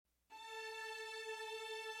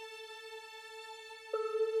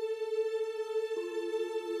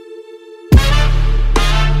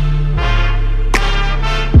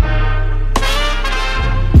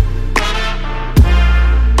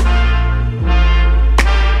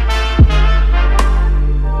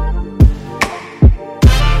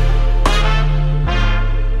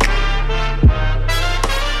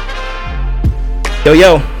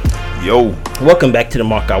Yo. Welcome back to the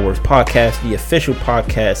Mark Our Words podcast, the official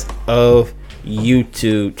podcast of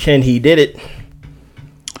YouTube. Chin, he did it.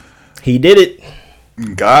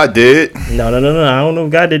 God did. No. I don't know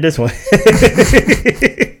if God did this one.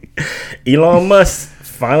 Elon Musk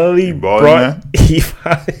finally brought. They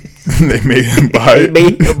made him buy it.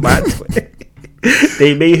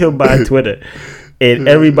 They made him buy Twitter. And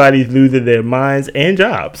everybody's losing their minds and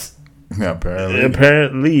jobs. Yeah,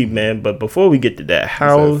 apparently, man. But before we get to that,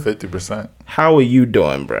 50%. How are you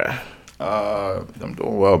doing, bruh? I'm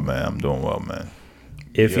doing well, man.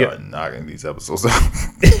 If you're knocking these episodes out.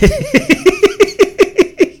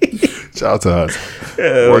 Shout out to us.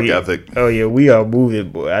 Work ethic. Oh yeah, we are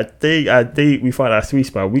moving, boy. I think we found our sweet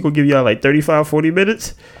spot. We gonna give y'all like 35, 40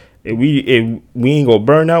 minutes. And we ain't gonna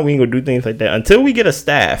burn out. We ain't gonna do things like that until we get a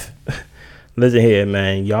staff. Listen here,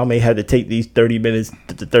 man. Y'all may have to take these 30 minutes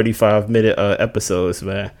to 35-minute episodes,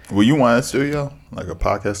 man. Will you want a studio? Like a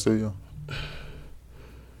podcast studio?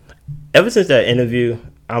 Ever since that interview,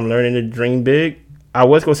 I'm learning to dream big. I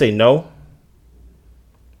was going to say no.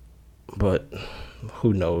 But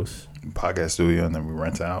who knows? Podcast studio and then we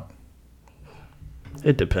rent out?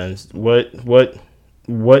 It depends. What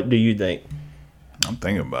do you think? I'm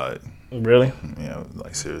thinking about it. Really? Yeah,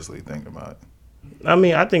 like seriously thinking about it. I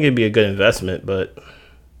mean, I think it'd be a good investment, but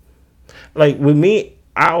like with me,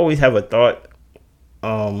 I always have a thought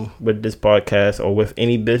with this podcast or with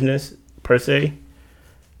any business per se.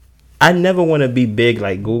 I never want to be big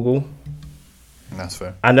like Google. That's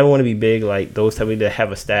fair. I never want to be big like those type of that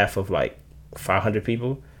have a staff of like 500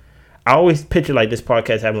 people. I always picture like this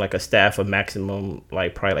podcast having like a staff of maximum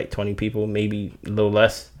like probably like 20 people, maybe a little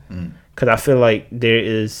less. Because I feel like there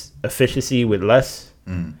is efficiency with less.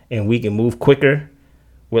 And we can move quicker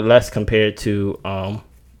with less compared to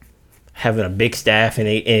having a big staff and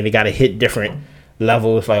they got to hit different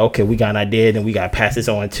levels. Like, okay, we got an idea, then we got to pass this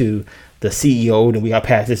on to the CEO, then we got to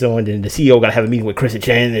pass this on, then the CEO got to have a meeting with Chris and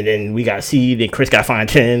Chen, and then we got to see, then Chris got to find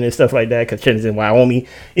Chen and stuff like that because Chen is in Wyoming.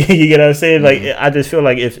 You get what I'm saying? Like, I just feel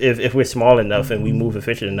like if we're small enough and we move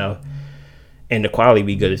efficient enough and the quality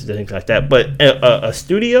be good and things like that. But a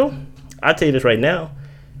studio, I'll tell you this right now,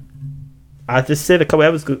 I just said a couple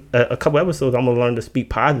episodes. I'm gonna learn to speak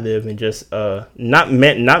positive and just not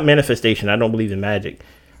manifestation. I don't believe in magic,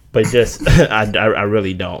 but just I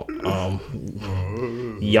really don't.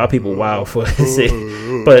 Y'all people wild for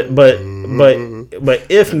it, but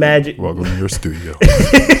if magic, welcome to your studio.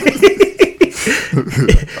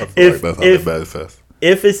 If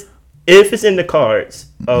it's in the cards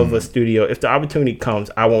of a studio, if the opportunity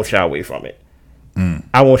comes, I won't shy away from it.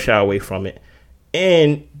 I won't shy away from it,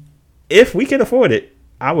 and if we can afford it,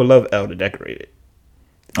 I would love Elle to decorate it.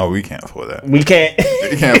 Oh, we can't afford that. We can't.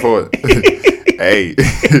 We can't afford it. Hey,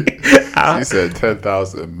 she said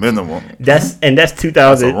 10,000 minimum. That's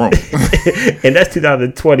 2000. And that's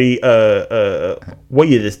 2020. What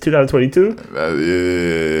year is this? 2022.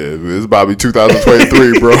 Yeah, it's about to be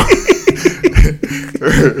 2023, bro.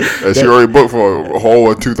 And she already booked for a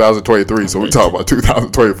whole of 2023, so we talk about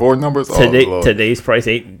 2024 numbers. Today's price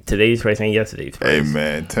ain't yesterday's price. Hey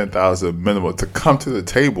man, 10,000 minimum to come to the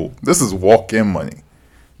table. This is walk-in money.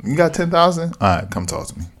 You got 10,000? All right, come talk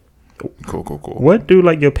to me. Cool. What do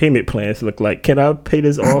like your payment plans look like? Can I pay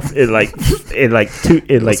this off in like can I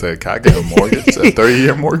get a mortgage? A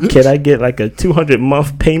 30-year mortgage? Can I get like a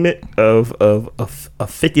 200-month payment of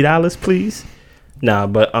 $50, please? Nah,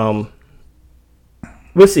 but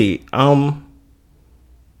we'll see. I'm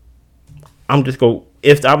just go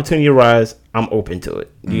if the opportunity arises, I'm open to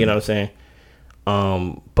it. You know what I'm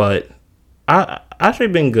saying? But I actually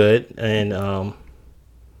been good, and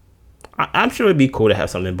I'm sure it'd be cool to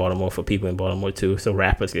have something in Baltimore for people in Baltimore too, so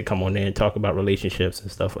rappers can come on there and talk about relationships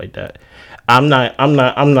and stuff like that. I'm not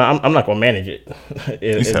gonna manage it.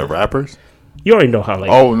 You said rappers? You already know how.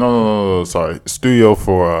 Like, oh no, sorry. Studio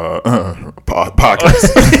for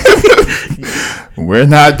podcast. We're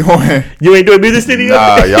not doing. You ain't doing music studio.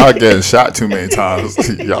 Nah, y'all getting shot too many times.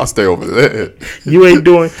 Y'all stay over there. You ain't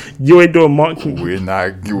doing Mark. We're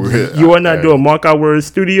not. You are not doing Mark Our Words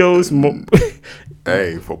Studios.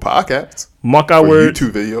 Hey, for podcasts. Mark Our Words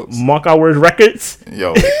YouTube videos. Mark Our Words Records.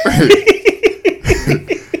 Yo.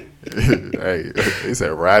 Hey, they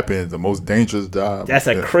said rapping is the most dangerous job. That's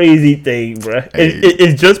a crazy thing, bro. Hey,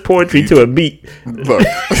 it's just poetry to a beat. Look,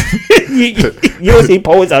 you don't see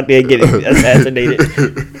poets out there getting assassinated.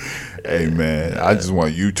 Hey, man, I just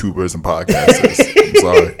want YouTubers and podcasters.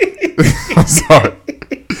 I'm sorry.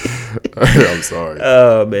 I'm sorry.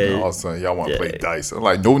 Oh, man. And all of a sudden, y'all want to play dice. I'm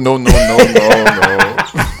like, no.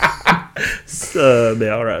 Man,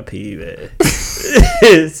 R.I.P., man.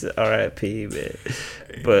 It's R.I.P., man.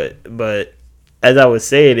 But as I was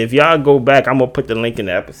saying, if y'all go back, I'm gonna put the link in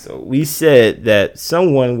the episode. We said that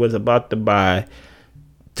someone was about to buy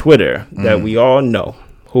Twitter that we all know,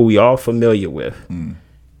 who we all familiar with,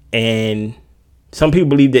 and some people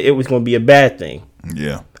believe that it was going to be a bad thing.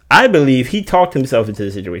 Yeah. I believe he talked himself into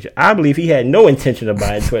the situation. I believe he had no intention of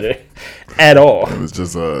buying Twitter at all. It was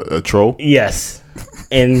just a troll. Yes,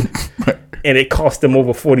 and it cost him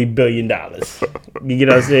over $40 billion. You get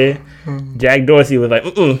what I'm saying? Jack Dorsey was like,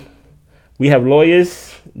 we have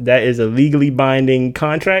lawyers. That is a legally binding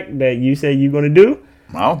contract that you say you're going to do.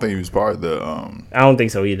 I don't think he was part of the I don't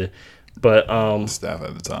think so either. But staff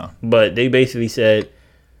at the time. But they basically said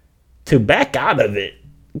to back out of it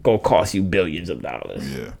gonna cost you billions of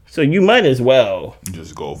dollars. Yeah. So you might as well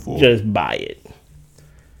just go for it. Just buy it.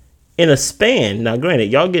 In a span, now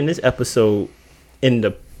granted, y'all getting this episode in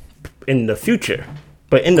the future,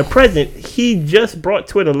 but in the present, he just brought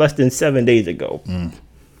Twitter less than 7 days ago.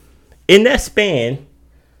 In that span,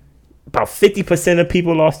 about 50% of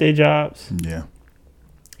people lost their jobs. Yeah.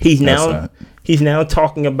 He's now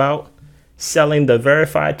talking about selling the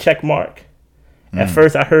verified check mark. At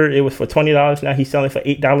first, I heard it was for $20. Now he's selling for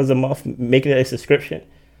 $8 a month, making it a subscription.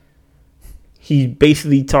 He's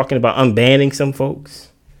basically talking about unbanning some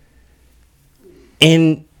folks,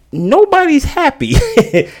 and nobody's happy.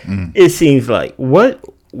 It seems like.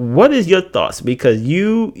 What is your thoughts? Because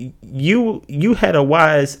you had a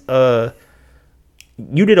wise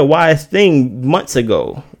you did a wise thing months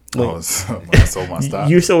ago. I sold my stock.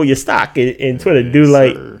 You sold your stock in Twitter. Do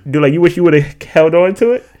like you wish you would have held on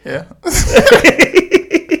to it? Yeah.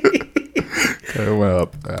 It went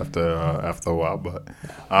up after a while, but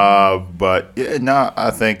yeah, I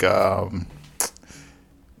think I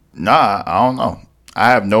don't know. I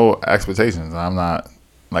have no expectations. I'm not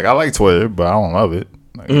like, I like Twitter, but I don't love it.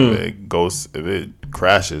 Like if it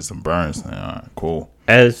crashes and burns, then all right, cool.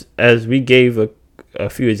 As we gave a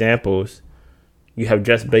few examples, you have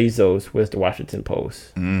Jeff Bezos with the Washington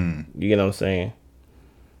Post. You get what I'm saying?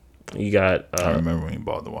 You got. I remember when he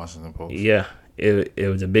bought the Washington Post. Yeah, it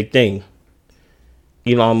was a big thing.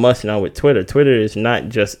 Elon Musk now with Twitter. Twitter is not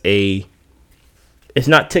just it's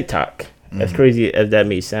not TikTok. As crazy as that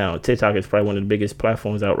may sound, TikTok is probably one of the biggest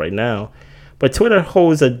platforms out right now. But Twitter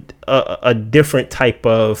holds a different type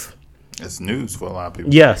of. It's news for a lot of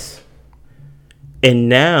people. Yes. And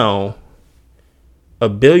now, a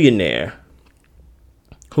billionaire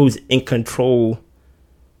who's in control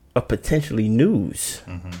of potentially news.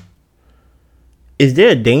 Is there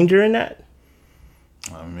a danger in that?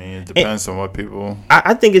 I mean, it depends on what people.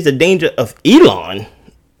 I think it's a danger of Elon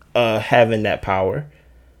having that power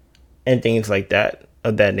and things like that,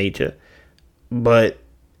 of that nature.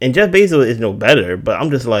 And Jeff Bezos is no better, but I'm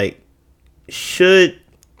just like, should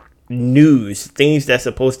news, things that's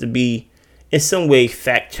supposed to be in some way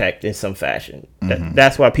fact checked in some fashion.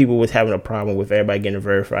 That's why people was having a problem with everybody getting a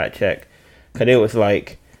verified check, because it was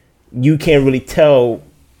like, you can't really tell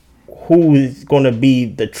who is going to be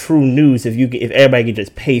the true news if everybody could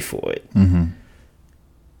just pay for it.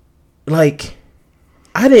 Like,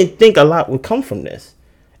 I didn't think a lot would come from this.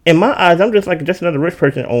 In my eyes, I'm just another rich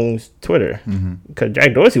person owns Twitter, because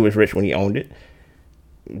Jack Dorsey was rich when he owned it.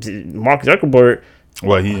 Mark Zuckerberg.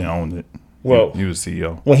 Well, he owned it. Well, he was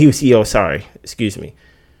CEO. When he was CEO, sorry, excuse me.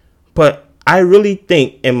 But I really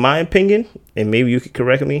think, in my opinion, and maybe you could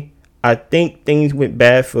correct me, I think things went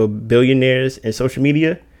bad for billionaires in social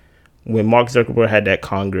media when Mark Zuckerberg had that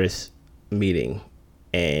Congress meeting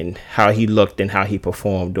and how he looked and how he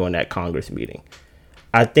performed during that Congress meeting.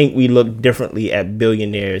 I think we look differently at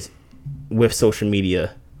billionaires with social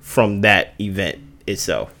media from that event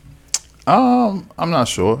itself. I'm not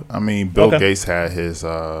sure. I mean, Bill Gates had his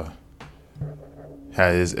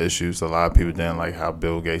issues. A lot of people didn't like how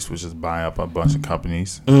Bill Gates was just buying up a bunch of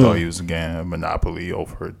companies. Thought he was getting a monopoly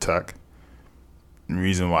over tech. The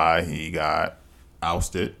reason why he got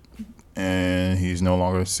ousted and he's no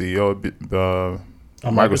longer CEO of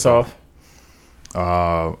Microsoft.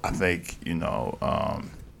 I think,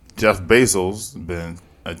 Jeff Bezos been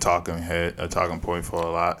a talking point for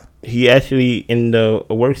a lot. He actually in the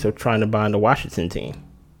works of trying to buy the Washington team,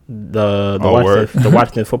 the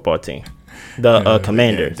Washington football team, the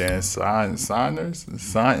Commanders. Dan Snyder's.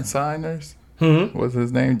 What's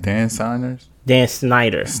his name? Dan Snyder's. Dan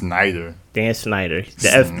Snyder. Dan Snyder.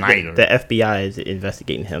 The FBI is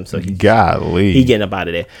investigating him, so he's getting up out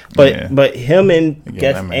of there. But him and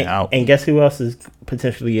guess who else is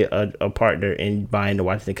potentially a partner in buying the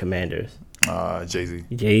Washington Commanders? Jay-Z.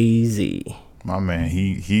 Jay-Z. My man,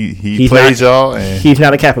 he plays y'all, and he's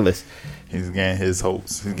not a capitalist. He's getting his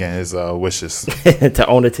hopes. He's getting his wishes to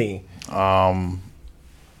own a team.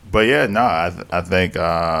 But yeah, no, I think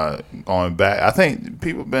going back, I think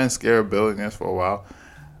people been scared of billionaires for a while.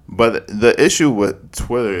 But the issue with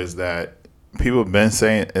Twitter is that people have been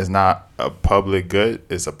saying it's not a public good;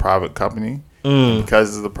 it's a private company. And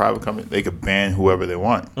because it's a private company, they could ban whoever they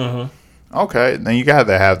want. Okay, then you got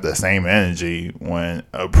to have the same energy when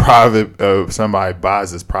a private somebody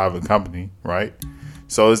buys this private company, right?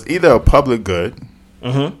 So it's either a public good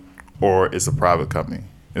or it's a private company.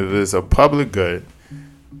 If it's a public good,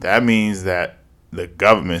 that means that the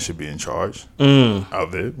government should be in charge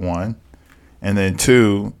of it, one. And then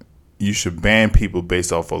two, you should ban people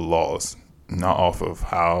based off of laws, not off of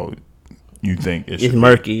how you think it should it's be.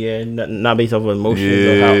 murky, yeah, not based off of emotions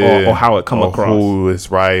or how it come across. Who is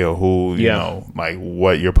right or who, you know, like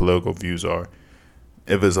what your political views are.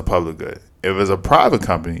 If it's a public good. If it's a private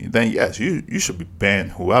company, then yes, you should be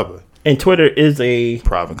banning whoever. And Twitter is a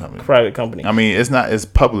private company. I mean, it's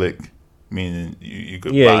public, meaning you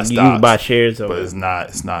could buy stocks. You buy shares of but it.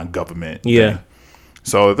 it's not government. Yeah. Thing.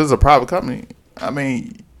 So if it's a private company, I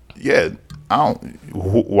mean, yeah,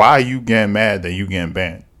 why are you getting mad that you getting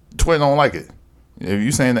banned? Twitter don't like it. If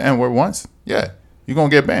you saying the N-word once, yeah, you're going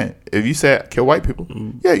to get banned. If you say kill white people,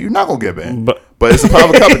 yeah, you're not going to get banned. But it's a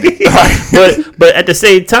private company. but at the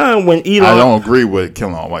same time, when Elon... I don't agree with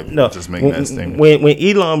killing all white people. Just making that statement. When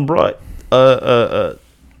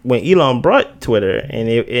Elon brought Twitter and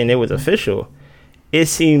it was official, it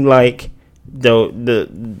seemed like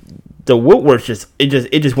the woodwork just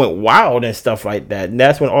went wild and stuff like that, and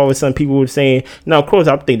that's when all of a sudden people were saying, now of course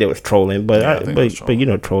I think they was trolling, but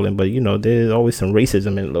trolling, but there's always some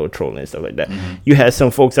racism in little trolling and stuff like that. You had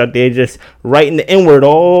some folks out there just writing the N-word,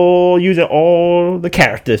 using all the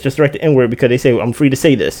characters, just write the N-word because they say I'm free to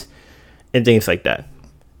say this and things like that.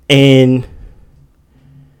 And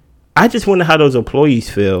I just wonder how those employees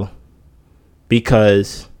feel,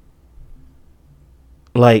 because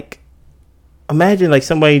like, imagine like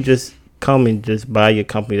somebody just come and just buy your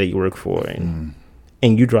company that you work for and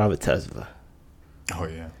you drive a Tesla. Oh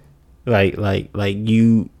yeah. Like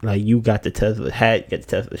you got the Tesla hat, you got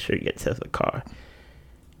the Tesla shirt, you got the Tesla car,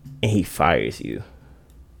 and he fires you.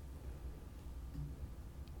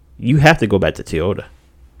 You have to go back to Toyota.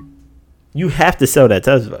 You have to sell that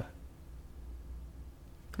Tesla.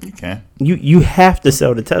 You can. You have to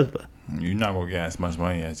sell the Tesla. You're not gonna get as much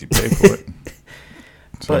money as you pay for it.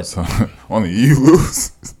 So only you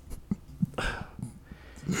lose.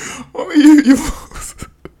 Only you lose.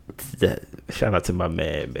 Shout out to my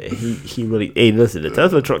man. He really. Hey, listen, the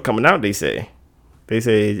Tesla truck coming out. They say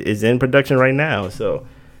it's in production right now. So,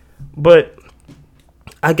 but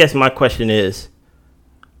I guess my question is,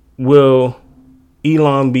 will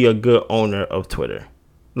Elon be a good owner of Twitter?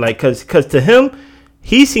 Like, cause to him,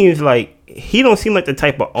 he seems like he don't seem like the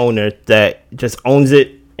type of owner that just owns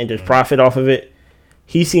it and just profit off of it.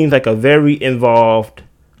 He seems like a very involved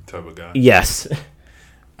type of guy. Yes.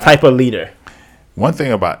 Type of leader. One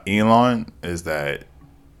thing about Elon is that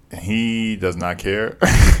he does not care.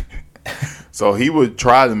 So he would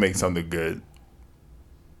try to make something good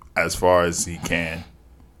as far as he can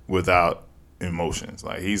without emotions.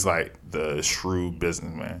 Like, he's like the shrewd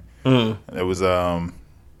businessman. There was a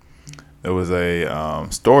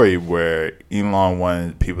story where Elon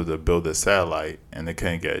wanted people to build a satellite and they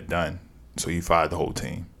couldn't get it done. So he fired the whole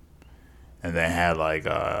team, and then had like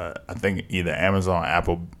I think either Amazon,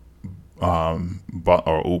 Apple, bought,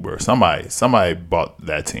 or Uber. Somebody bought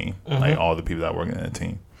that team, like all the people that work in that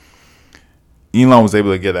team. Elon was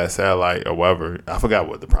able to get that satellite or whatever. I forgot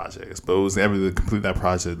what the project is, but it was able to complete that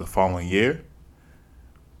project the following year.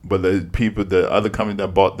 But the other company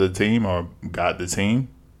that bought the team or got the team,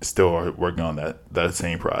 still are working on that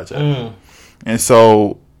same project. And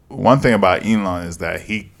so one thing about Elon is that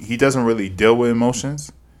he doesn't really deal with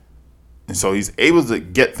emotions, and so he's able to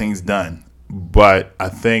get things done. But I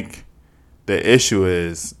think the issue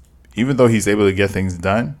is, even though he's able to get things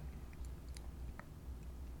done,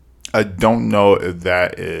 I don't know if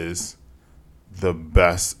that is the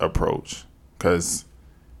best approach, because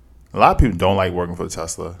a lot of people don't like working for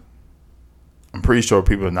Tesla. I'm pretty sure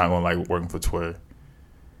people are not going to like working for Twitter.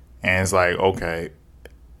 And it's like, okay,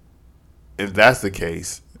 if that's the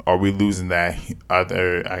case, are we losing that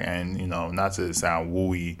other, and not to sound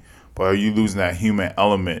wooey, but are you losing that human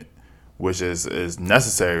element, which is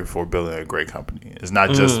necessary for building a great company? It's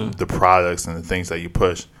not just the products and the things that you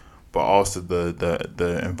push, but also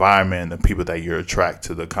the environment and the people that you attract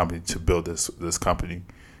to the company to build this company.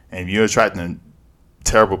 And if you're attracting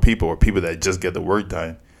terrible people or people that just get the work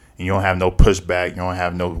done, and you don't have no pushback, you don't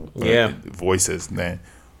have no voices, then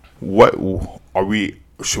what are we?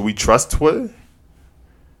 Should we trust Twitter?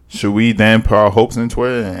 should we then put our hopes in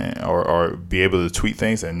Twitter or be able to tweet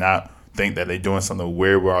things and not think that they're doing something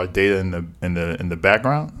weird with our data in the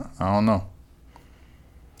background? I don't know.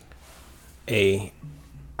 I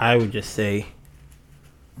would just say,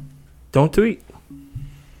 don't tweet.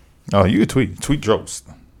 Oh, you could tweet jokes.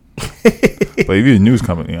 But if you're a news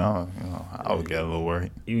company, I would get a little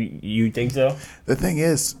worried. You think so? The thing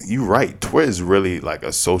is, you're right. Twitter is really like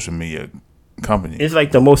a social media company. It's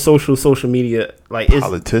like the most social media. Like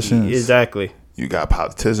politicians. Exactly. You got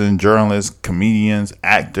politicians, journalists, comedians,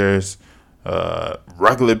 actors,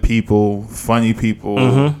 regular people, funny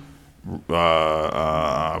people,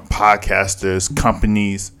 podcasters,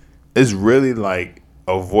 companies. It's really like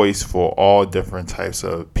a voice for all different types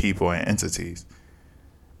of people and entities.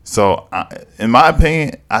 So, in my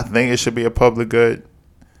opinion, I think it should be a public good.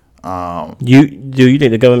 Do you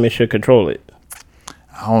think the government should control it?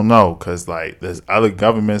 I don't know, because like there's other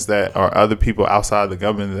governments that are other people outside the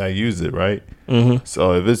government that use it, right? Mm-hmm.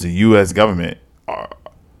 So if it's the U.S. government,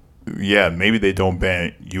 maybe they don't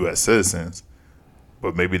ban U.S. citizens,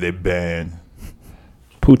 but maybe they ban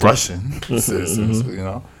Putin. Russian citizens, you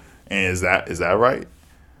know? And is that right?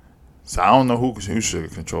 So I don't know who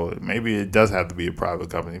should control it. Maybe it does have to be a private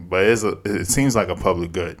company, but it seems like a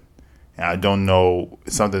public good. And I don't know,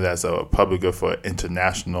 something that's a public good for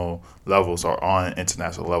international levels or on an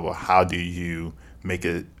international level. How do you make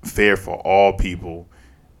it fair for all people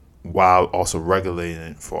while also regulating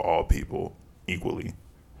it for all people equally?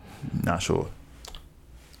 Not sure.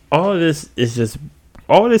 All this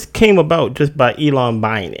came about just by Elon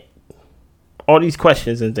buying it. All these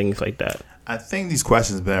questions and things like that. I think these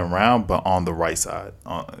questions have been around, but on the right side,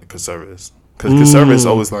 on conservatives. Because conservatives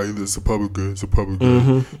always like, it's a public good, it's a public good.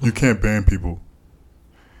 Mm-hmm. You can't ban people.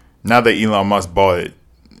 Now that Elon Musk bought it,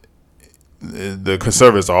 the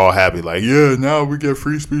conservatives are all happy. Like, yeah, now we get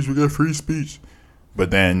free speech. But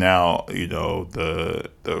then now, the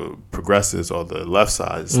progressives or the left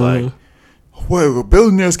side is like, well,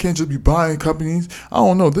 billionaires can't just be buying companies. I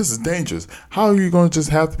don't know. This is dangerous. How are you going to just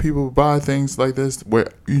have the people buy things like this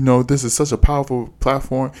where, this is such a powerful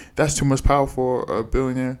platform? That's too much power for a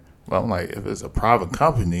billionaire. Well, I'm like, if it's a private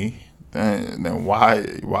company, then why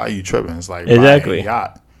are you tripping? It's like exactly. buying a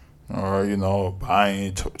yacht or,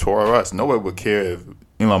 buying Toys R Us. Nobody would care if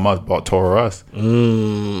Elon Musk bought Toys R Us.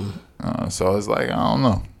 So it's like, I don't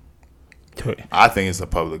know. I think it's a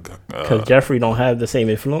public because Jeffrey don't have the same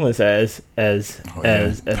influence as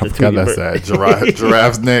the forgot that's that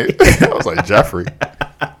giraffe's name. I was like, Jeffrey.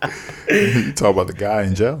 You talk about the guy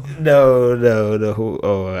in jail? No. Who?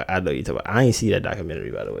 Oh, I know you talk about. I ain't see that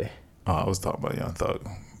documentary, by the way. Oh, I was talking about Young Thug,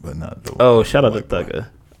 but not the. Oh, shout out to Thugger.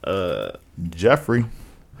 Jeffrey.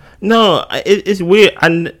 No, it's weird.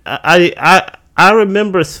 I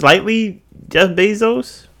remember slightly Jeff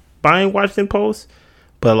Bezos buying Washington Post.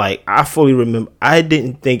 But like I fully remember, I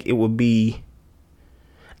didn't think it would be.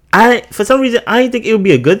 For some reason I didn't think it would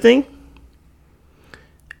be a good thing,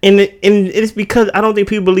 and it's because I don't think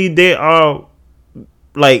people believe they are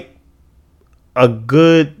like a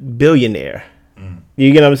good billionaire.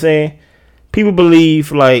 You get what I'm saying? People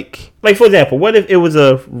believe like for example, what if it was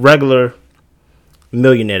a regular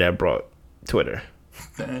millionaire that brought Twitter?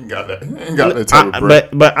 Ain't got that type of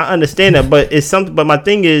but I understand that. But it's something. But my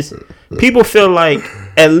thing is, people feel like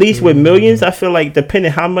at least with millions, I feel like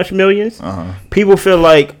depending how much millions, people feel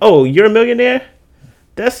like, oh, you're a millionaire.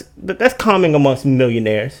 That's common amongst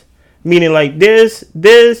millionaires. Meaning like there's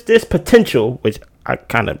potential, which I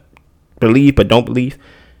kind of believe but don't believe,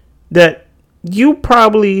 that you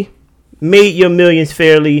probably made your millions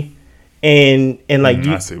fairly, and like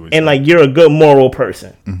you're a good moral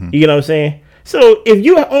person. Mm-hmm. You know what I'm saying? So if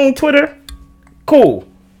you own Twitter, cool.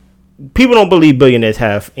 People don't believe billionaires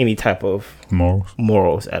have any type of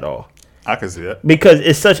morals at all. I can see that because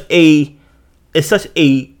it's such a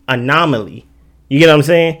anomaly. You get what I'm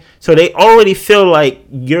saying? So they already feel like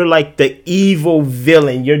you're like the evil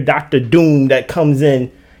villain. You're Dr. Doom that comes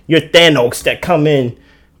in. You're Thanos that come in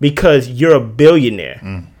because you're a billionaire.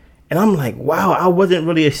 And I'm like, wow, I wasn't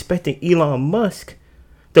really expecting Elon Musk.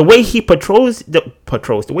 The way he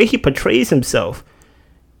the way he portrays himself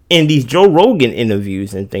in these Joe Rogan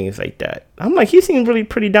interviews and things like that. I'm like, he seems really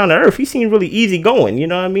pretty down to earth. He seems really easygoing, you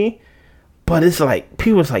know what I mean? But it's like,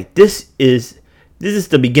 people's like, this is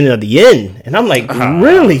the beginning of the end. And I'm like,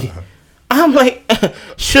 really? I'm like,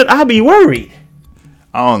 should I be worried?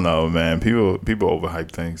 I don't know, man. People overhype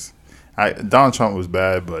things. Donald Trump was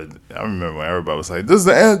bad, but I remember when everybody was like, this is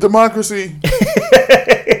the end of democracy.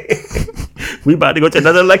 We about to go to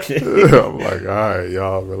another election. I'm like, all right,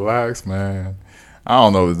 y'all, relax, man. I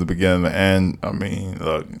don't know if it's the beginning and the end. I mean,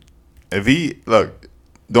 look,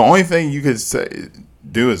 the only thing you could say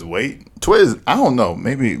do is wait. Twitter, I don't know.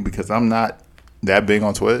 Maybe because I'm not that big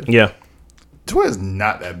on Twitter. Yeah. Twitter's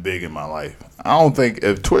not that big in my life. I don't think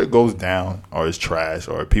if Twitter goes down or is trash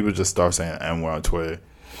or people just start saying N-word on Twitter,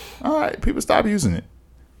 all right, people stop using it.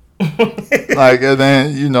 Like, and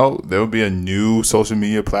then, you know, there will be a new social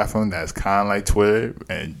media platform that's kind of like Twitter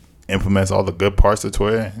and implements all the good parts of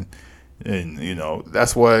Twitter. And you know,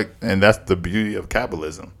 that's the beauty of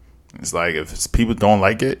capitalism. It's like if people don't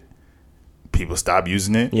like it, people stop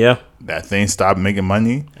using it. Yeah. That thing stop making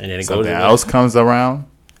money. And then it something goes else comes around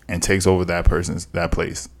and takes over that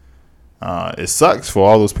place. It sucks for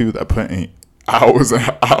all those people that put in hours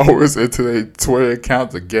and hours into their Twitter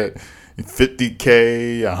account to get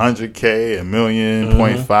 50K, 100K, a million,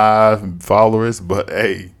 0.5 followers. But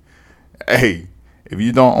hey, if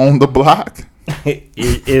you don't own the block,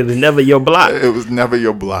 it was never your block. It was never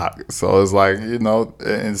your block. So it's like, you know,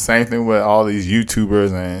 and the same thing with all these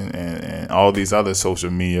YouTubers and all these other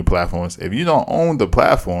social media platforms. If you don't own the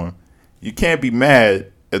platform, you can't be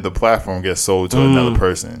mad if the platform gets sold to another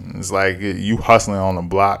person. It's like you hustling on the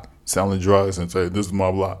block, selling drugs and say, this is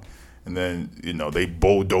my block. And then, you know, they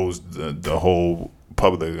bulldoze the whole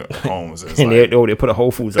public homes. And they put a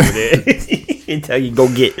Whole Foods over there and tell you go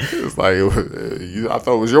get. It's like, I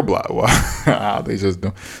thought it was your block. Why? How they just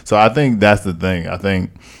do. So I think that's the thing. I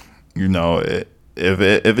think, you know, if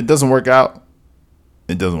it doesn't work out,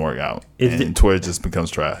 it doesn't work out. And Twitter just becomes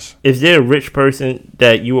trash. Is there a rich person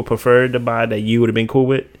that you would prefer to buy that you would have been cool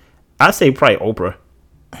with? I say probably Oprah.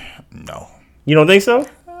 No. You don't think so?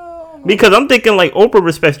 Because I'm thinking like Oprah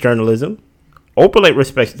respects journalism. Oprah like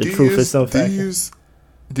respects the truth in some fashion.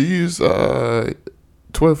 Do you use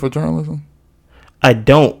Twitter for journalism? I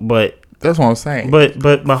don't, but that's what I'm saying.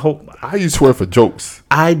 But my whole I use Twitter for jokes.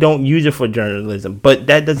 I don't use it for journalism, but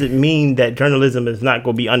that doesn't mean that journalism is not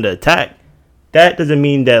going to be under attack. That doesn't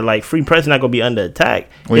mean that like free press is not going to be under attack.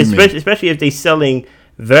 Especially if they're selling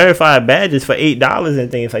verified badges for $8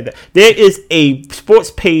 and things like that. There is a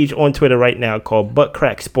sports page on Twitter right now called Butt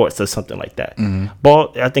Crack Sports or something like that.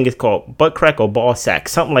 I think it's called Butt Crack or Ball Sack,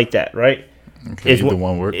 something like that, right? Okay, either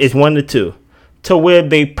one works. It's one to two, to where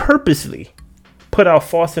they purposely put out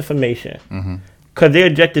false information because their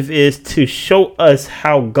objective is to show us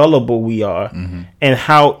how gullible we are and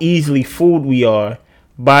how easily fooled we are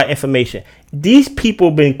by information. These people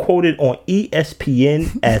have been quoted on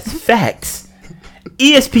ESPN as facts.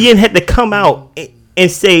 ESPN had to come out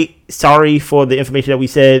and say, sorry for the information that we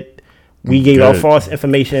said. We gave out false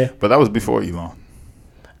information. But that was before Elon.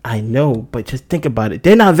 I know, but just think about it.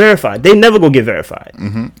 They're not verified. They never gonna get verified.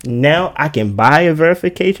 Now I can buy a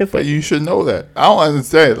verification for. But you should know that. I don't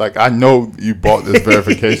understand. Like, I know you bought this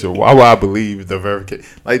verification. Why would I believe the verification?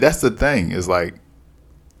 Like, that's the thing. Is like,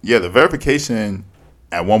 yeah, the verification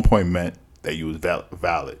at one point meant that you was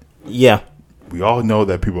valid. Yeah. We all know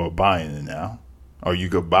that people are buying it now, or you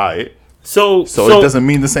could buy it. So it doesn't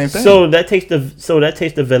mean the same thing. So that takes the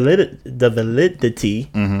validity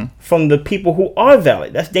from the people who are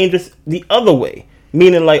valid. That's dangerous the other way.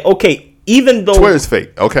 Meaning, like, okay, even though Twitter's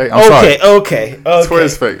fake. Okay, I'm sorry. Okay.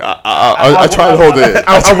 Twitter's fake. I try to hold it in.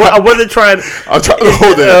 I wasn't trying. I try to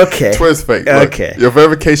hold it in. Okay. Twitter's fake. Okay. Look, your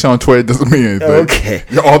verification on Twitter doesn't mean anything. Okay.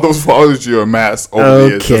 All those followers you amass over the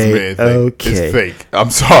years doesn't mean anything. Okay. It's fake.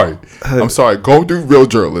 I'm sorry. Go do real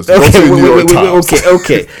journalism. Go to the New York Times.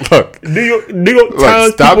 Okay. Look. New York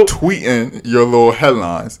Times. Stop tweeting your little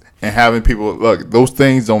headlines and having people look. Those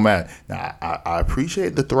things don't matter. Now, I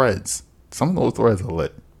appreciate the threads. Some of those threads are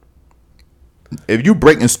lit. If you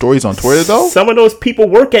breaking stories on Twitter, though, some of those people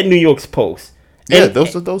work at New York's Post. Yeah,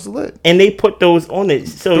 those are lit, and they put those on it.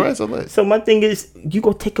 So threads are lit. So my thing is, you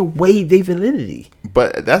go take away their validity.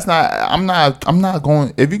 But that's not. I'm not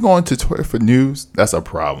going. If you go into Twitter for news, that's a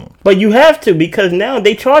problem. But you have to, because now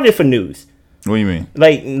they charge it for news. What do you mean?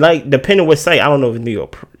 Like depending what site. I don't know if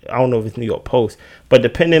it's New York Post, but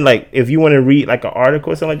depending, like, if you want to read like an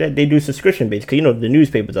article or something like that, they do subscription based, because the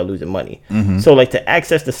newspapers are losing money. So like to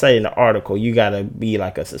access the site in the article, you gotta be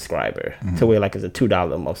like a subscriber to where like it's a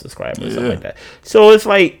 $2 a month subscriber or something like that. So it's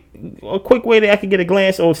like a quick way that I can get a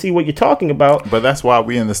glance or see what you're talking about. But that's why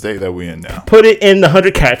we in the state that we in now. Put it in the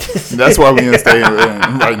 100 characters. That's why we in the state we're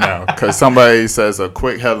in right now, because somebody says a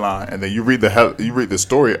quick headline and then you read the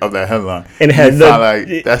story of that headline and it has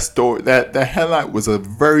that headline was a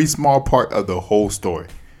very small part of the whole story.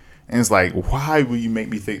 And it's like, why would you make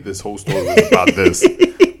me think this whole story was about this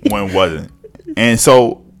when it wasn't? And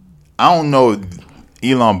so I don't know if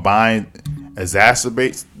Elon buying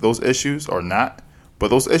exacerbates those issues or not, but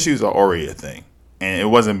those issues are already a thing, and it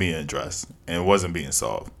wasn't being addressed, and it wasn't being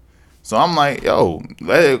solved. So I'm like, yo,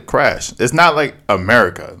 let it crash. It's not like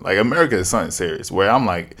America. Like, America is something serious, where I'm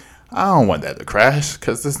like, I don't want that to crash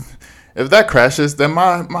because if that crashes, then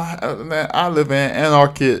then I live in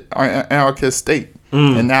an anarchist state,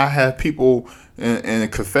 and now I have people in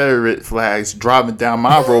Confederate flags driving down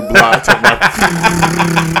my roadblock.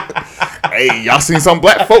 Hey, y'all seen some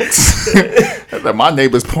black folks? That my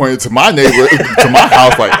neighbors pointing to my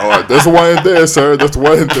house like, oh, there's one in there, sir. There's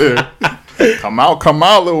one in there. Come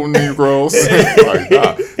out, little Negroes. Like,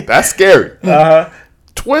 nah, that's scary.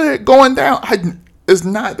 Twitter going down, it's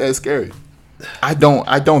not that scary. I don't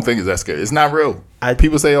think it's that scary. It's not real.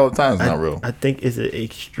 People say all the time it's not real. I think it's an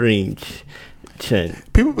extreme chin.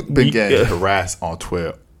 People been getting harassed on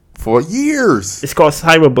Twitter for years. It's called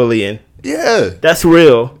cyberbullying. Yeah. That's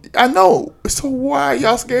real. I know. So why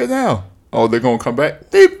y'all scared now? Oh, they're going to come back?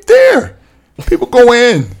 They there. People go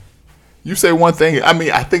in. You say one thing. I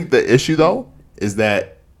mean, I think the issue, though, is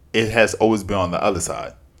that it has always been on the other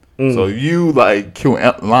side. So you, like, kill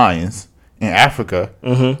lions in Africa.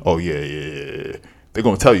 Oh, yeah. They're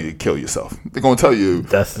going to tell you to kill yourself. They're going to tell you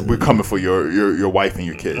we're coming for your wife and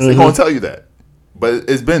your kids. They're going to tell you that. But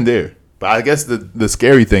it's been there. But I guess the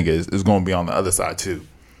scary thing is it's going to be on the other side, too.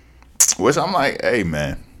 Which I'm like, hey,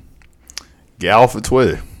 man, get off of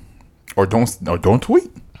Twitter. Or don't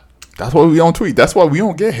tweet. That's why we don't tweet. That's why we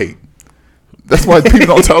don't get hate. That's why people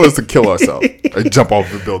don't tell us to kill ourselves or jump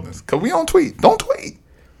off the buildings. Because we don't tweet. Don't tweet.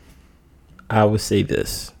 I would say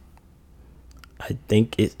this. I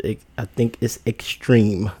think it's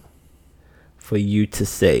extreme for you to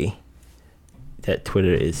say that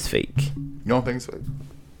Twitter is fake. You don't think it's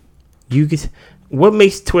fake? What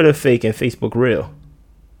makes Twitter fake and Facebook real?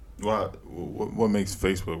 What makes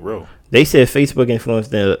Facebook real? They said Facebook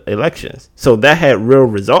influenced the elections, so that had real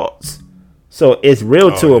results. So it's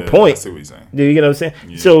real to a point. I see what you're saying. Do you get what I'm saying?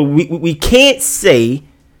 Yeah. So we can't say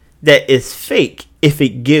that it's fake if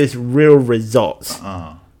it gives real results.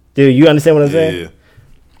 Do you understand what I'm saying? Yeah.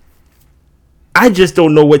 I just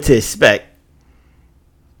don't know what to expect.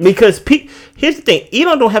 Because here's the thing.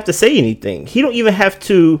 Elon don't have to say anything. He don't even have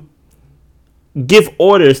to give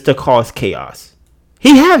orders to cause chaos.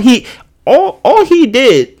 All he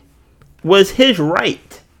did was his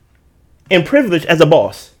right and privilege as a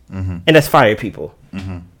boss. And that's fire people.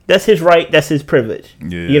 That's his right. That's his privilege.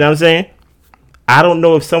 Yeah. You know what I'm saying? I don't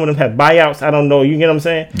know if some of them have buyouts. I don't know. You get what I'm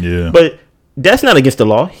saying? Yeah. But that's not against the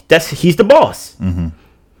law. He's the boss.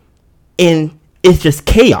 And it's just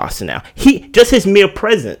chaos now. Just his mere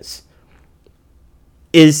presence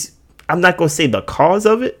is, I'm not going to say the cause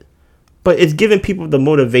of it, but it's giving people the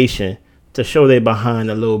motivation to show they're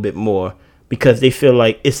behind a little bit more because they feel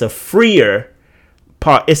like it's a freer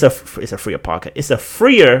it's a freer podcast. It's a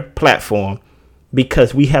freer platform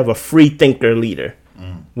because we have a free thinker leader.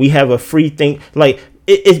 We have a free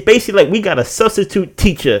it's basically like we got a substitute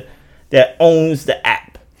teacher that owns the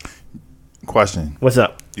app. Question. What's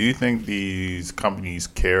up? Do you think these companies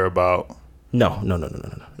care about? No.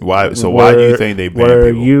 Why? So why do you think they ban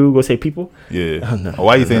people? You go say people? Yeah.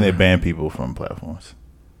 Why do you think they ban people from platforms?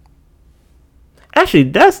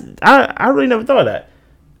 Actually, I really never thought of that.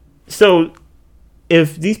 So,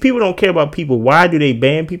 if these people don't care about people, why do they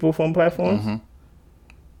ban people from platforms?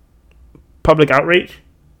 Public outrage.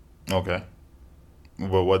 Okay.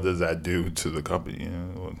 Well, what does that do to the company? You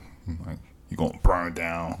know, like, you gonna burn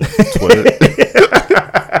down Twitter?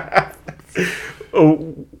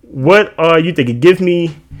 What are you thinking? Give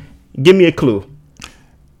me a clue.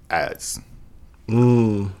 Ads. I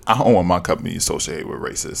don't want my company associated with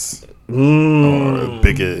racists or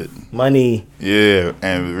bigot. Money. Yeah,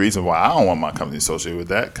 and the reason why I don't want my company associated with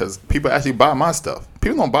that because people actually buy my stuff.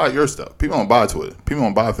 People don't buy your stuff. People don't buy Twitter. People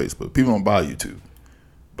don't buy Facebook. People don't buy YouTube.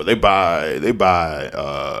 But they buy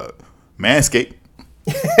Manscaped.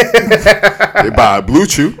 They buy Blue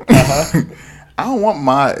Chew. I don't want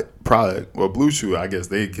my product. Well, Blue Chew, I guess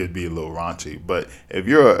they could be a little raunchy. But if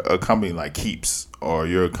you're a company like Keeps or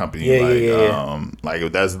you're a company like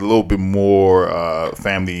if that's a little bit more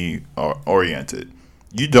family oriented,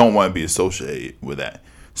 you don't want to be associated with that.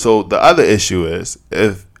 So the other issue is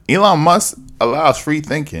if Elon Musk allows free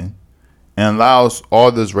thinking and allows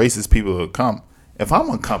all those racist people to come, if I'm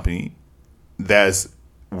a company that's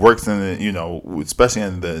works in the, especially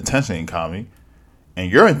in the attention economy, and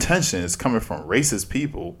your intention is coming from racist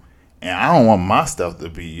people, and I don't want my stuff to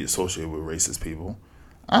be associated with racist people,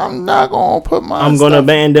 I'm not gonna put my. I'm gonna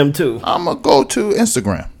ban them too. I'm gonna go to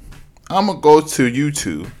Instagram. I'm gonna go to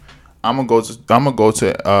YouTube. I'm gonna go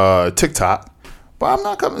to TikTok, but I'm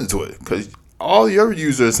not coming to it because all your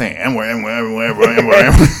users are saying N-word.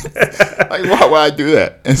 Like, why would I do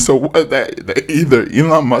that? And so what that either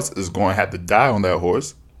Elon Musk is going to have to die on that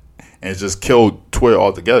horse and just kill Twitter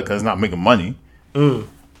altogether because it's not making money,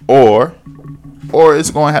 or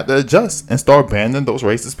it's going to have to adjust and start banning those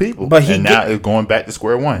racist people. And now it's going back to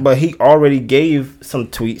square one. But he already gave some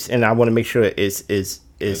tweets, and I want to make sure it's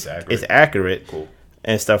accurate cool.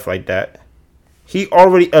 And stuff like that. He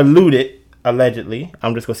already alluded, allegedly.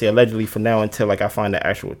 I'm just gonna say allegedly for now until like I find the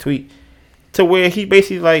actual tweet, to where he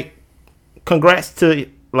basically like, congrats to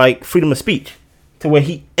like freedom of speech, to where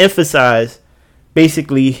he emphasized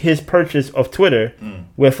basically his purchase of Twitter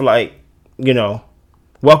with like, you know,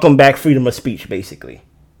 welcome back freedom of speech, basically.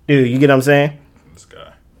 Dude, you get what I'm saying? This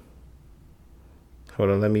guy. Hold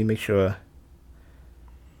on, let me make sure.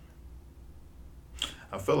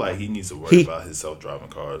 I feel like he needs to worry about his self-driving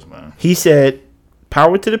cars, man. He said,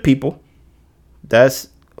 "Power to the people." That's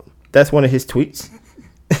one of his tweets.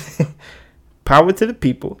 Power to the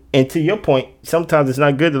people. And to your point, sometimes it's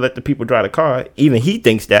not good to let the people drive the car. Even he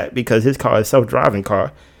thinks that because his car is a self-driving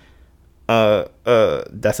car.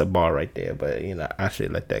 That's a bar right there, but you know, I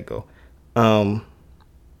should let that go.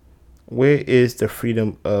 Where is the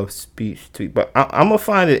freedom of speech tweet? But I'm gonna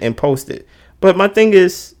find it and post it. But my thing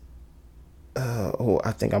is,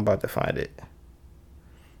 I think I'm about to find it.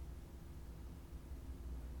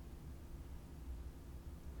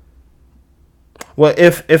 Well,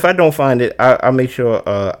 if I don't find it, I'll make sure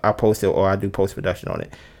I post it, or I do post production on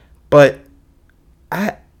it. But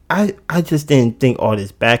I just didn't think all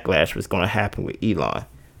this backlash was going to happen with Elon.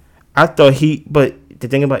 I thought but the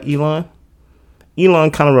thing about Elon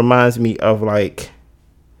kind of reminds me of like,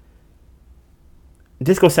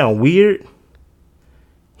 this gonna sound weird.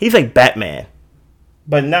 He's like Batman,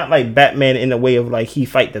 but not like Batman in the way of like he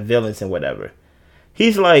fight the villains and whatever.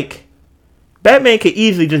 He's like, Batman could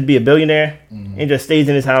easily just be a billionaire and just stays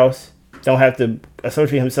in his house, don't have to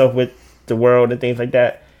associate himself with the world and things like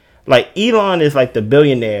that. Like, Elon is like the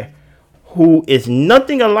billionaire who is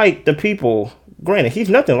nothing alike the people. Granted, he's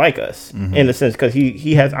nothing like us in a sense, because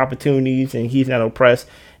he has opportunities and he's not oppressed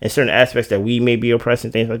in certain aspects that we may be oppressed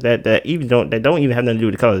and things like that that don't even have nothing to do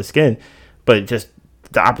with the color of the skin, but just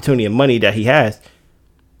the opportunity and money that he has.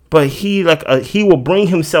 But he will bring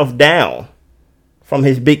himself down from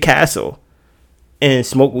his big castle and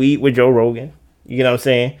smoke weed with Joe Rogan. You know what I'm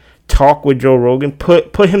saying? Talk with Joe Rogan.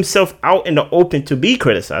 Put himself out in the open to be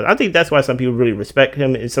criticized. I think that's why some people really respect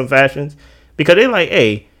him in some fashions, because they're like,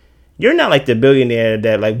 hey, you're not like the billionaire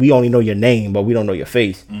that like we only know your name but we don't know your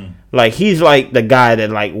face. Like, he's like the guy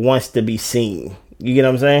that like wants to be seen. You get what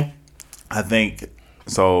I'm saying? I think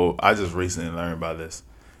so. I just recently learned about this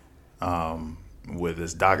with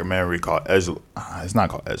this documentary called it's not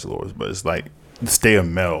called Edgelords, but it's like the state of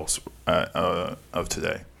males of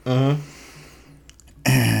today.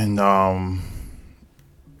 And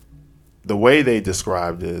the way they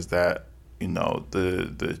described it is that, you know,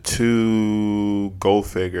 the two gold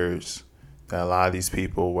figures that a lot of these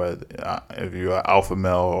people, whether if you're an alpha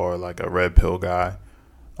male or like a red pill guy,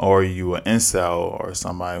 or you an incel or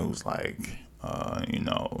somebody who's like, you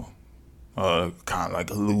know, kind of like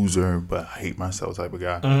a loser but I hate myself type of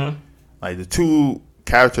guy. Like, the two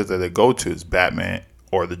characters that they go to is Batman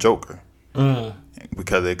or the Joker,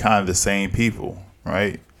 because they're kind of the same people,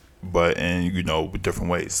 right? But in, you know, with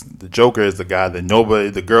different ways. The Joker is the guy that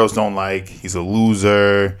the girls don't like. He's a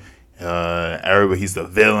loser. He's the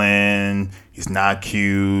villain. He's not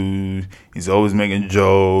cute. He's always making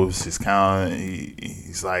jokes. He's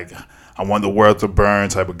like, I want the world to burn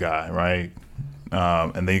type of guy, right?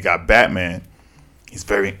 And then you got Batman. He's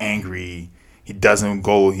very angry. He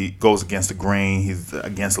goes against the grain. He's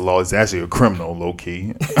against the law. He's actually a criminal, low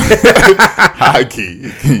key. High key.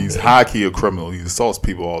 He's high key a criminal. He assaults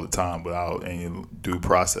people all the time without any due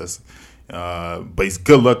process. But he's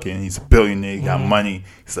good looking. He's a billionaire. He got money.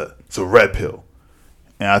 It's a red pill.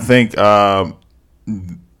 And I think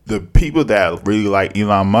the people that really like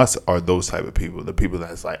Elon Musk are those type of people. The people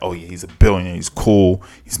that's like, oh yeah, he's a billionaire. He's cool.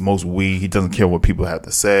 He's most weed. He doesn't care what people have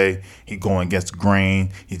to say. He's going against the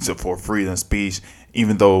grain. He's for freedom of speech,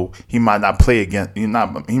 even though he might not play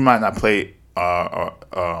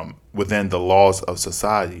within the laws of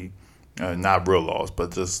society, not real laws,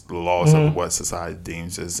 but just the laws of what society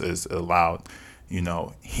deems is allowed. You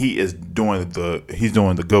know, he's doing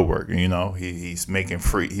the good work. You know, he's making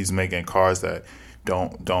cars that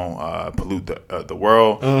don't pollute the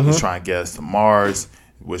world. He's trying to get us to Mars,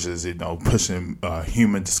 which is, you know, pushing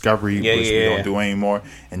human discovery, which we don't do anymore.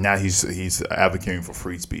 And now he's advocating for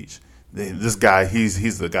free speech. This guy,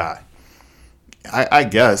 he's the guy. I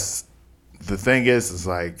guess the thing is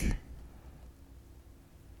like,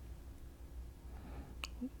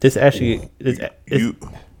 this actually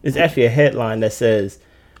it's actually a headline that says,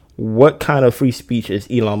 "What kind of free speech is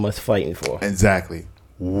Elon Musk fighting for?" Exactly.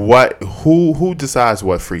 Who decides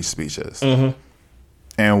what free speech is? And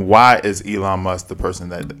And why is Elon Musk the person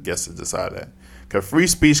that gets to decide that? Because free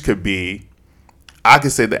speech could be, I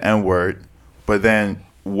could say the N word, but then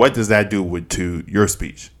what does that do to your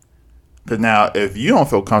speech? Because now, if you don't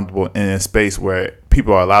feel comfortable in a space where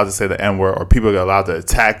people are allowed to say the N word, or people are allowed to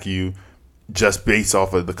attack you just based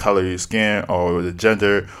off of the color of your skin or the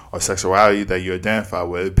gender or sexuality that you identify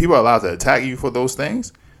with, if people are allowed to attack you for those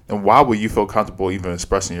things, then why would you feel comfortable even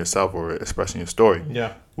expressing yourself or expressing your story?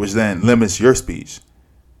 Yeah. Which then limits your speech.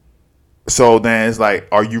 So then it's like,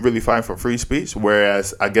 are you really fighting for free speech?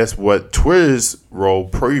 Whereas I guess what Twitter's role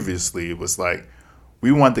previously was like,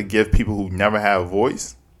 we want to give people who never have a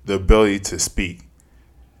voice the ability to speak.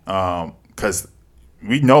 Because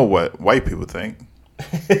we know what white people think.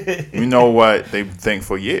 We know what they think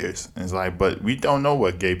for years. And it's like, but we don't know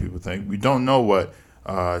what gay people think. We don't know what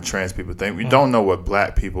trans people think. We don't know what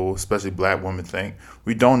black people, especially black women, think.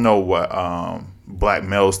 We don't know what black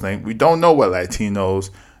males think. We don't know what Latinos,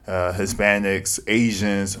 Hispanics,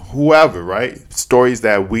 Asians, whoever, right? Stories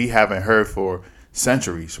that we haven't heard for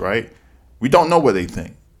centuries, right? We don't know what they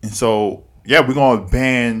think. And so, yeah, we're going to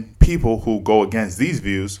ban people who go against these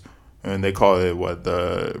views, and they call it what,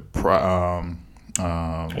 Are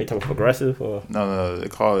you talking progressive or? No, they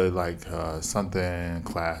call it like something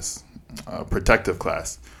class, protective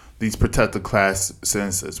class. These protective class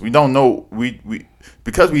sentences. We don't know, we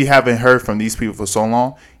because we haven't heard from these people for so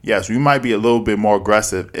long. Yes, we might be a little bit more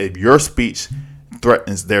aggressive if your speech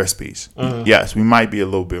threatens their speech. Mm-hmm. Yes, we might be a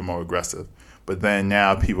little bit more aggressive. But then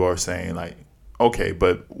now people are saying like, okay,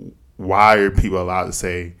 but why are people allowed to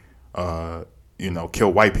say,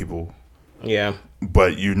 kill white people? Yeah.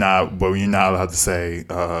 But you're not allowed to say,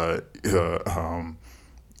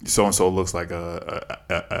 so and so looks like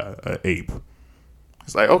a ape.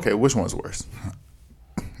 It's like, okay, which one's worse?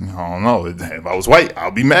 I don't know. If I was white, I'll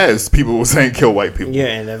be mad if people were saying kill white people. Yeah,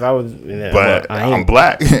 and if I was, but I'm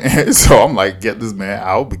black, so I'm like, get this man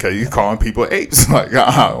out because he's calling people apes. Like,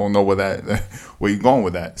 I don't know where you going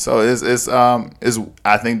with that. So it's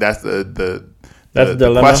I think that's the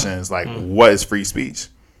question is like, what is free speech?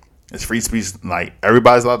 Is free speech like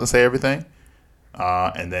everybody's allowed to say everything?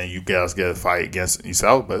 And then you guys get a fight against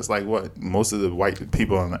yourself, but it's like what most of the white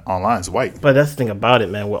people online is white. But that's the thing about it,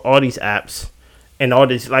 man. With all these apps and all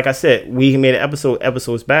this, like I said, we made an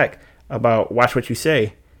episodes back about watch what you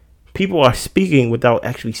say. People are speaking without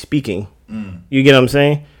actually speaking. You get what I'm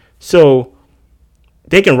saying? So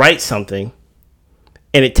they can write something,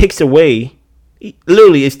 and it takes away,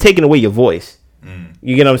 literally, it's taking away your voice.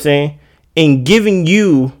 You get what I'm saying? And giving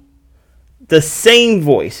you the same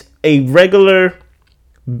voice, a regular,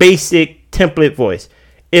 basic template voice.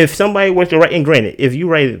 If somebody was to write, and granted, if you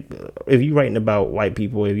writing about white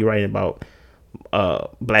people, if you're writing about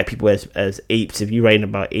black people as apes, if you're writing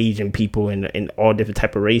about Asian people and all different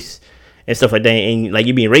type of race and stuff like that, and like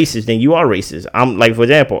you being racist, then you are racist. I'm like, for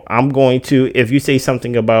example, I'm going to, if you say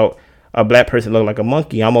something about a black person look like a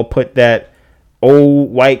monkey, I'm gonna put that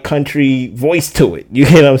old white country voice to it. You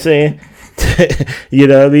get what I'm saying? You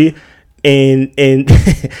know what I mean? And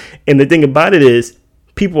and the thing about it is,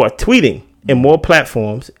 people are tweeting in more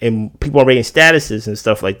platforms, and people are rating statuses and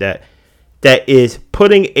stuff like that. That is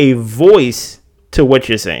putting a voice to what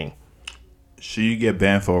you're saying. Should you get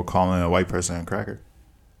banned for calling a white person a cracker?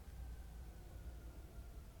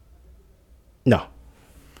 No.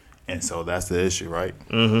 And so that's the issue, right?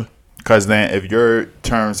 Because then, if your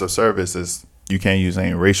terms of service is you can't use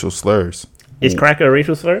any racial slurs, is cracker a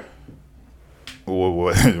racial slur?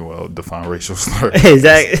 Well, define racial slur.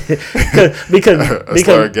 Exactly. because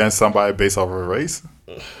slur against somebody based off of a race.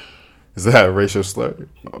 Is that a racial slur,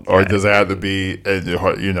 or does it have to be?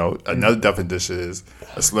 Another definition is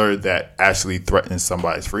a slur that actually threatens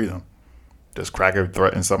somebody's freedom. Does cracker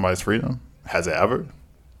threaten somebody's freedom? Has it ever?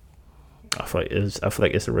 I feel like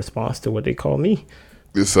it's a response to what they call me.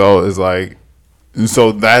 So it's like.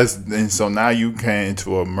 So now you came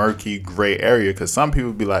into a murky gray area because some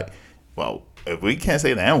people be like, well, if we can't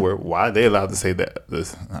say the N word, why are they allowed to say that?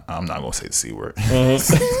 I'm not gonna say the C word.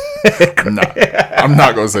 I'm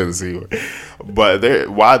not gonna say the C word. But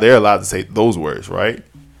why they're allowed to say those words, right?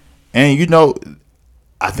 And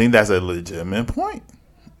I think that's a legitimate point.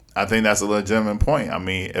 I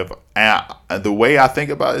mean, the way I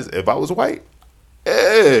think about it is, if I was white,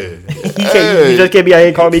 you just can't be out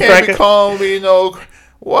here calling me cracker. Can't be calling me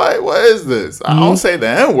what is this? I don't say the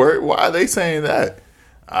N word. Why are they saying that?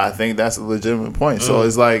 I think that's a legitimate point. So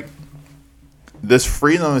it's like this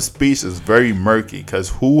freedom of speech is very murky because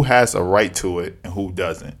who has a right to it and who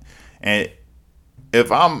doesn't. And if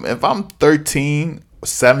I'm 13,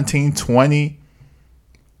 17, 20,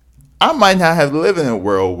 I might not have lived in a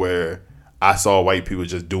world where I saw white people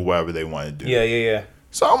just do whatever they want to do. Yeah.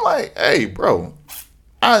 So I'm like, hey, bro,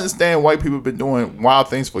 I understand white people been doing wild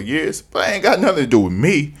things for years, but it ain't got nothing to do with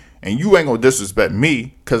me. And you ain't gonna disrespect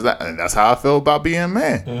me, because that's how I feel about being a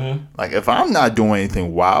man. Mm-hmm. Like, if I'm not doing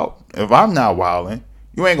anything wild, if I'm not wilding,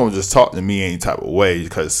 you ain't gonna just talk to me any type of way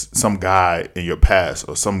because some guy in your past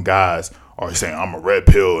or some guys are saying I'm a red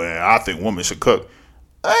pill and I think women should cook.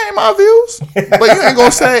 That ain't my views. But you ain't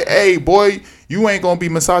gonna say, hey, boy, you ain't gonna be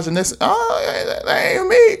misogynist. Oh, that ain't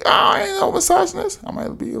me. I ain't no misogynist. I might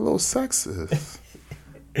be a little sexist.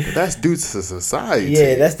 But that's due to society.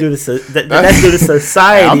 Yeah, that's due to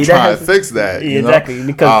society. I'm trying to fix that. Yeah, exactly.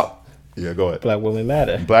 Because yeah, go ahead. Black women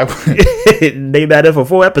matter. Black women. They matter for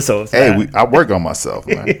 4 episodes. Hey, I work on myself,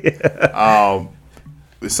 man.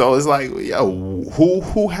 So it's like, yo,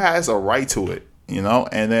 who has a right to it? You know,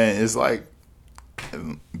 and then it's like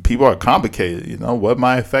people are complicated. You know, what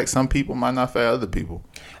might affect some people might not affect other people.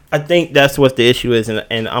 I think that's what the issue is, and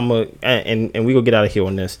we gonna get out of here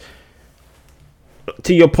on this.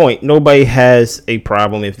 To your point, nobody has a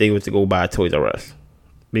problem if they was to go buy Toys R Us,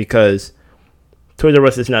 because Toys R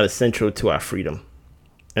Us is not essential to our freedom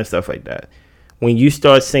and stuff like that. When you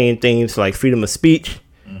start saying things like freedom of speech,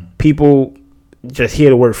 people just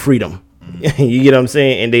hear the word freedom. You get what I'm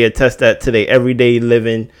saying? And they attest that to their everyday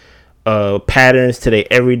living patterns, to their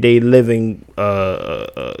everyday living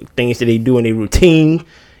things that they do in their routine.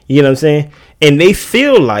 You know what I'm saying? And they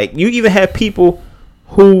feel like, you even have people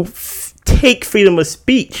who take freedom of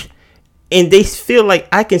speech and they feel like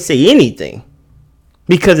I can say anything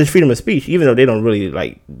because it's freedom of speech, even though they don't really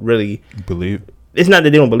believe. It's not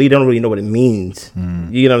that they don't believe, they don't really know what it means.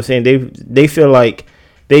 You know what I'm saying? They feel like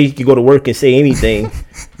they can go to work and say anything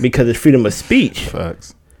because it's freedom of speech.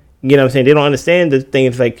 Facts. You know what I'm saying? They don't understand the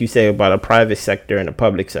things like you say about a private sector and a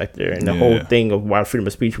public sector, and the whole thing of why freedom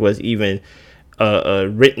of speech was even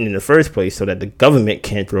written in the first place, so that the government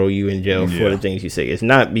can't throw you in jail for the things you say. It's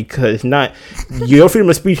not because your freedom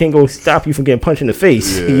of speech ain't gonna stop you from getting punched in the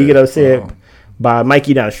face. You get what I'm saying? By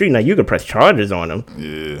Mikey down the street. Now you can press charges on him.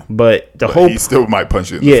 Yeah. But he still might punch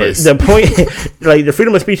you in the face. The point, like, the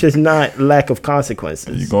freedom of speech is not lack of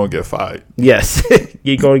consequences. You're gonna get fired. Yes.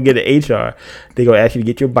 You're gonna get an HR. They're gonna ask you to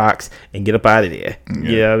get your box and get up out of there. Yeah.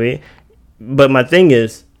 You know what I mean? But my thing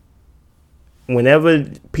is, whenever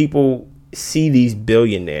people see these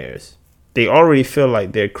billionaires, they already feel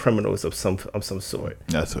like they're criminals of some sort.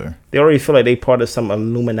 That's right. They already feel like they're part of some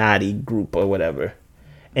Illuminati group or whatever,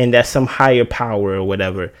 and that some higher power or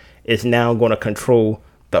whatever is now going to control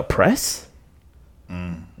the press.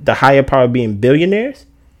 The higher power being billionaires.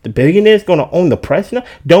 The billionaires going to own the press now.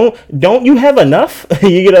 Don't you have enough?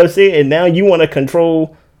 You get what I'm saying? And now you want to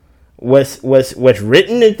control what's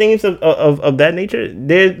written and things of that nature.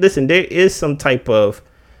 There is some type of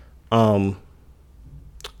I'm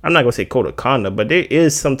not gonna say code of conduct, but there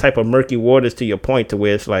is some type of murky waters, to your point, to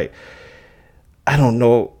where it's like, I don't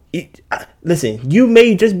know. Listen, you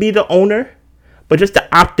may just be the owner, but just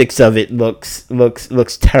the optics of it looks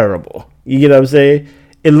terrible. You get what I'm saying?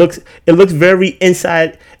 It looks very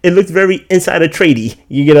inside. It looks very insider tradey.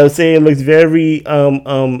 You get what I'm saying? It looks very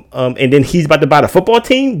and then he's about to buy the football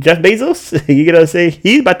team, Jeff Bezos. You get what I'm saying?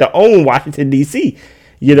 He's about to own Washington D.C.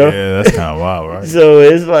 You know? Yeah, that's kind of wild, right? So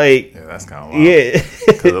it's like, yeah, that's kind of wild. Yeah,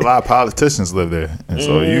 because a lot of politicians live there, and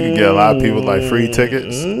so you can get a lot of people like free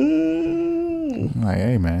tickets. Like,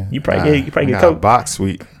 hey man, you probably get a couple box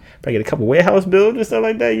suite. Probably get a couple warehouse builds and stuff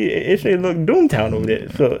like that. It should look Doomtown over there.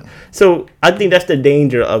 So I think that's the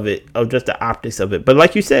danger of it, of just the optics of it. But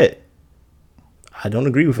like you said, I don't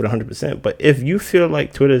agree with it 100%. But if you feel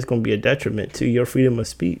like Twitter is going to be a detriment to your freedom of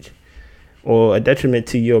speech or a detriment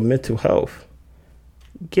to your mental health,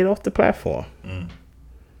 get off the platform.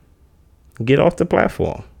 Get off the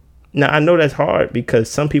platform. Now, I know that's hard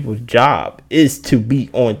because some people's job is to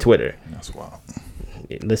be on Twitter. That's wild.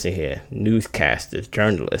 Listen here, newscasters,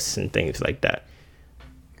 journalists, and things like that.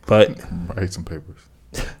 But write some papers.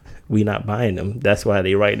 We not buying them. That's why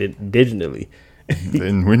they write it digitally.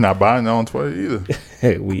 Then we're not buying it on Twitter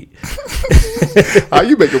either. We. How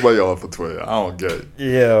you making money off of Twitter? I don't get it.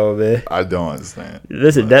 Yeah, man. I don't understand.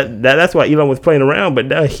 Listen, that's why Elon was playing around, but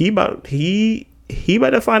now he about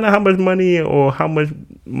to find out how much money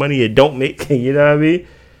it don't make. You know what I mean?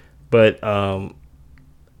 But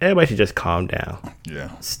everybody should just calm down.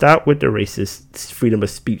 Yeah. Stop with the racist freedom of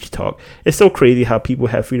speech talk. It's so crazy how people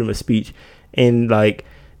have freedom of speech and like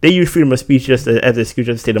they use freedom of speech just as an excuse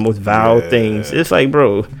to say the most vile things. It's like,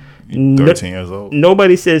 bro, 13 years old.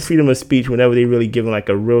 Nobody says freedom of speech whenever they really give like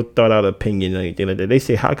a real thought out opinion or anything like that. They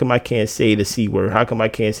say, how come I can't say the C word? How come I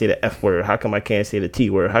can't say the F word? How come I can't say the T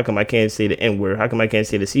word? How come I can't say the N word? How come I can't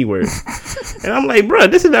say the C word? And I'm like, bro,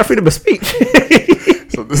 this is not freedom of speech.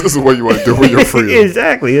 So this this is what you want to do with your freedom.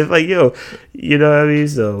 Exactly. It's like, yo, you know what I mean?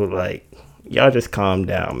 So, like, y'all just calm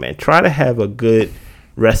down, man. Try to have a good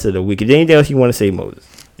rest of the week. Is there anything else you want to say, Moses?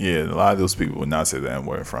 Yeah, a lot of those people would not say that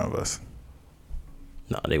word in front of us.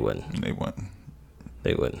 No, they wouldn't. They wouldn't.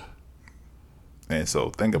 They wouldn't. And so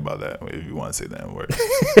think about that if you want to say that word.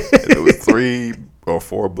 If there was 3 or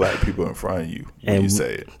 4 black people in front of you when you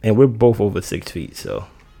say it. And we're both over 6 feet, so.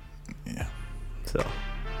 Yeah. So,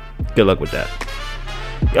 good luck with that.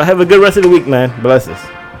 Y'all have a good rest of the week, man. Bless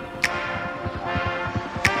us.